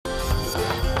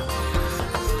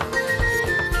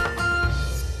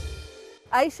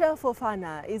Isha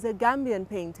Fofana is a Gambian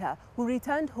painter who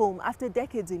returned home after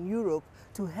decades in Europe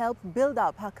to help build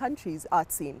up her country's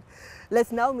art scene.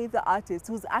 Let's now meet the artist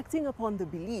who's acting upon the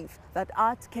belief that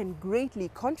art can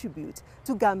greatly contribute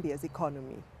to Gambia's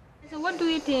economy. So what do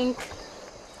you think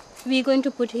we're going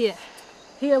to put here?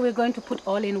 Here we're going to put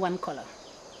all in one color.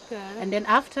 Okay. And then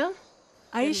after,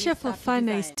 Aisha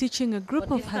Fofana is teaching a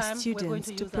group of her students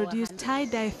to produce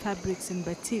tie-dye fabrics and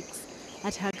batiks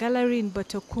at her gallery in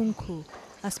Botokunku,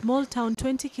 a small town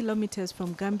 20 kilometers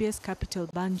from Gambia's capital,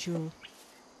 Banjul.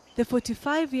 The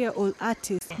 45-year-old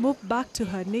artist moved back to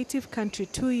her native country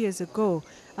 2 years ago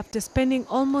after spending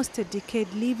almost a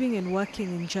decade living and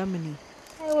working in Germany.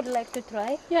 I would like to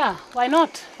try. yeah, why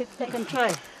not? They can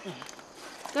try.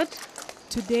 Good.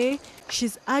 Today,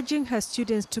 she's urging her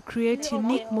students to create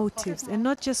unique motifs and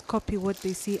not just copy what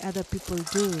they see other people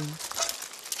doing.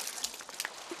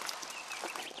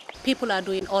 People are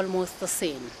doing almost the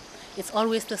same. It's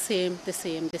always the same, the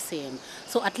same, the same.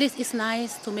 So at least it's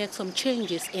nice to make some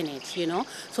changes in it, you know.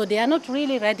 So they are not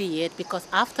really ready yet, because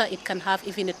after it can have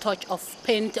even a touch of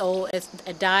paint or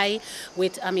a dye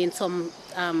with, some,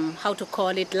 how to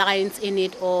call it, lines in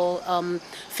it or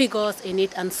figures in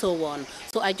it and so on.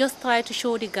 So I just try to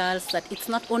show the girls that it's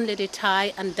not only the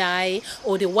tie and dye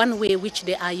or the one way which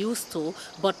they are used to,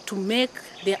 but to make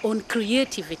their own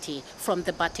creativity from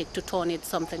the batik to turn it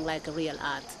something like a real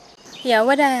art. Yeah,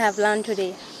 what I have learned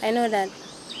today, I know that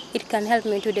it can help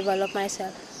me to develop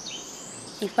myself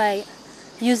if I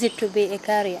use it to be a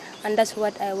career, and that's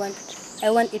what I want. I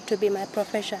want it to be my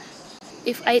profession.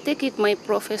 If I take it my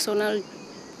professional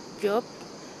job,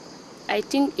 I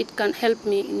think it can help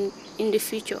me in the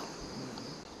future.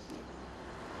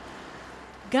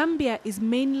 Gambia is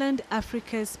mainland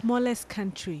Africa's smallest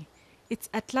country. Its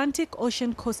Atlantic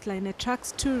Ocean coastline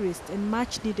attracts tourists and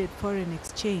much-needed foreign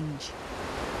exchange.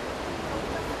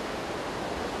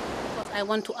 I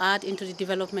want to add into the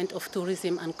development of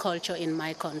tourism and culture in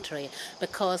my country,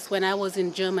 because when I was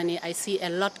in Germany, I see a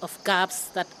lot of gaps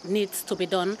that needs to be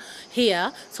done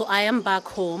here. So I am back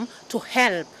home to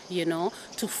help,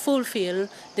 to fulfill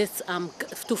this,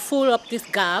 to fill up these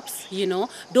gaps,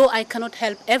 though I cannot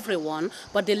help everyone,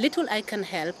 but the little I can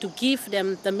help to give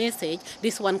them the message,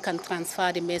 this one can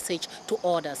transfer the message to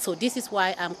others. So this is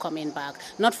why I'm coming back,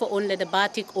 not for only the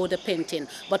batik or the painting,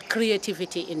 but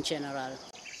creativity in general.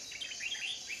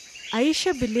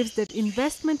 Aisha believes that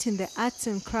investment in the arts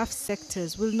and crafts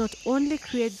sectors will not only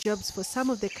create jobs for some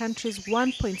of the country's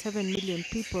 1.7 million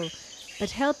people,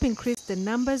 but help increase the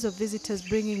numbers of visitors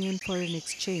bringing in foreign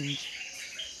exchange.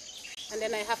 And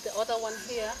then I have the other one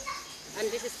here, and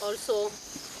this is also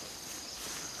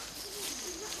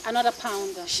another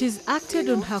pounder. She's acted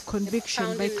on her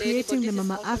conviction by creating the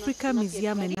Mama Africa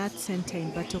Museum and Art Center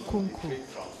in Botokunku.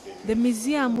 The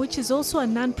museum, which is also a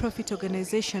non-profit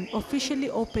organization,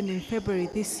 officially opened in February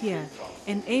this year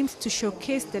and aims to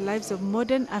showcase the lives of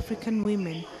modern African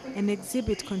women and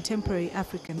exhibit contemporary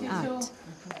African art.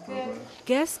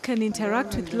 Guests can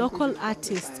interact with local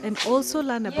artists and also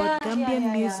learn about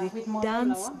Gambian music,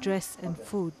 dance, dress and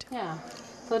food. Yeah.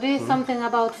 So this is something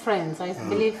about friends. I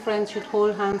believe friends should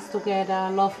hold hands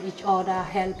together, love each other,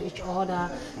 help each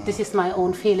other. This is my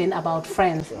own feeling about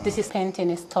friends. This painting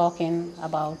is talking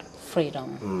about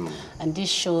freedom. And this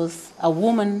shows a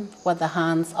woman with the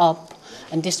hands up,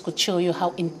 and this could show you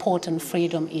how important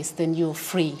freedom is. Then you're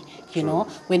free,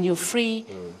 When you're free,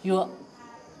 you're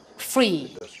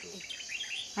free.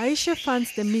 Aisha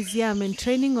funds the museum and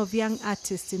training of young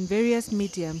artists in various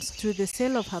mediums through the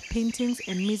sale of her paintings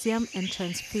and museum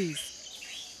entrance fees.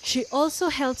 She also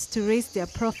helps to raise their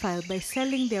profile by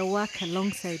selling their work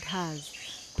alongside hers.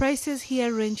 Prices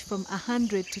here range from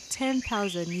 $100 to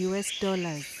 $10,000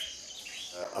 US.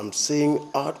 I'm seeing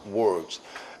artworks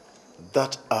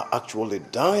that are actually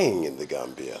dying in the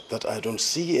Gambia that I don't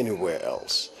see anywhere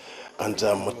else, and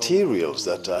materials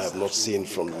that I have not seen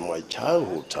from my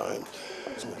childhood time.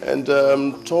 And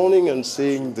turning and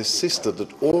seeing the sister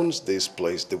that owns this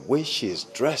place, the way she is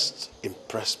dressed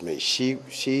impressed me. She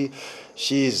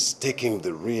is taking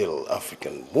the real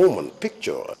African woman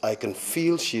picture. I can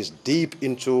feel she's deep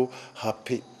into her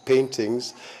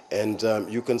paintings, and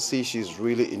you can see she's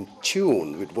really in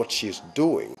tune with what she's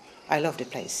doing. I love the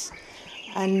place,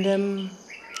 and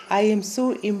I am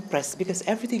so impressed because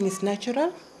everything is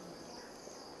natural.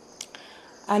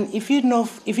 And if you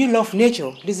love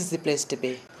nature, this is the place to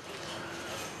be.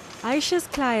 Aisha's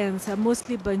clients are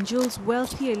mostly Banjul's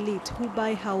wealthy elite who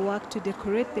buy her work to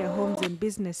decorate their homes and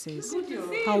businesses.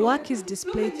 Her work is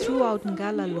displayed throughout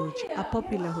Ngala Lodge, a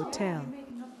popular hotel.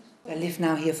 I live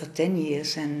now here for 10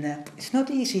 years, and it's not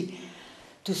easy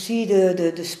to see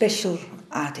the special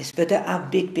artists, but there are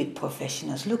big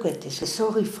professionals. Look at this, it's so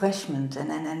refreshment,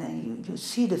 and you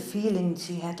see the feeling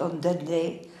she had on that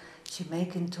day. She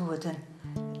make into it, and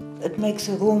it makes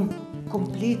a room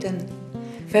complete and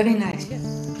very nice. Yeah.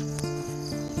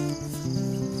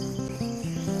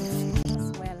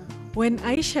 When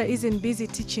Isha isn't busy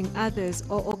teaching others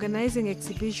or organizing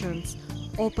exhibitions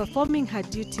or performing her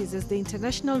duties as the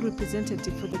international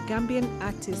representative for the Gambian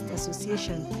Artists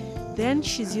Association, then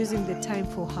she's using the time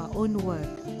for her own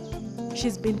work.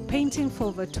 She's been painting for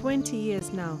over 20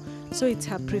 years now, so it's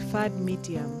her preferred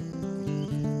medium.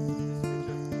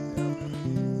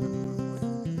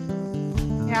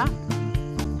 Yeah.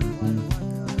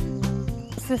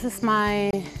 This is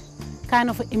my kind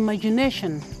of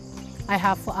imagination I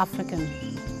have for African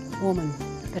women,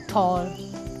 the tall,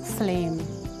 slim,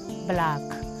 black.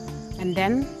 And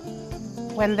then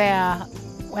when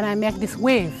I make these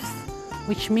waves,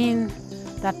 which mean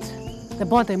that the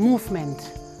body movement,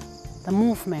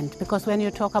 because when you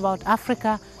talk about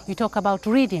Africa, you talk about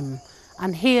rhythm.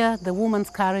 And here the women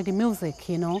carry the music,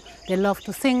 you know. They love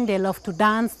to sing, they love to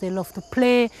dance, they love to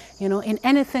play, you know. In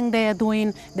anything they are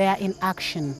doing, they are in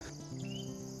action.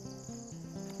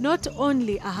 Not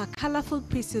only are her colorful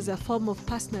pieces a form of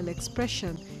personal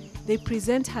expression, they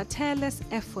present her tireless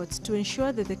efforts to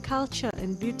ensure that the culture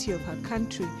and beauty of her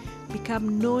country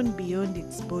become known beyond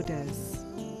its borders.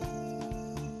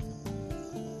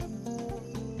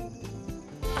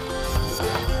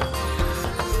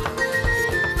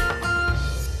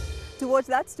 To watch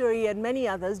that story and many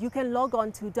others, you can log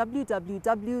on to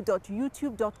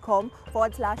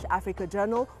www.youtube.com/Africa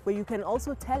Journal, where you can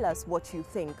also tell us what you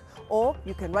think. Or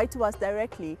you can write to us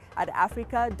directly at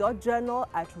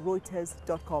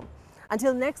africa.journal@reuters.com.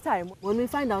 Until next time, when we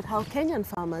find out how Kenyan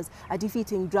farmers are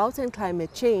defeating drought and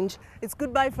climate change, it's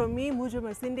goodbye from me, Mujo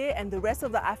Masinde, and the rest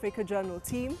of the Africa Journal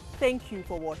team. Thank you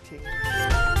for watching.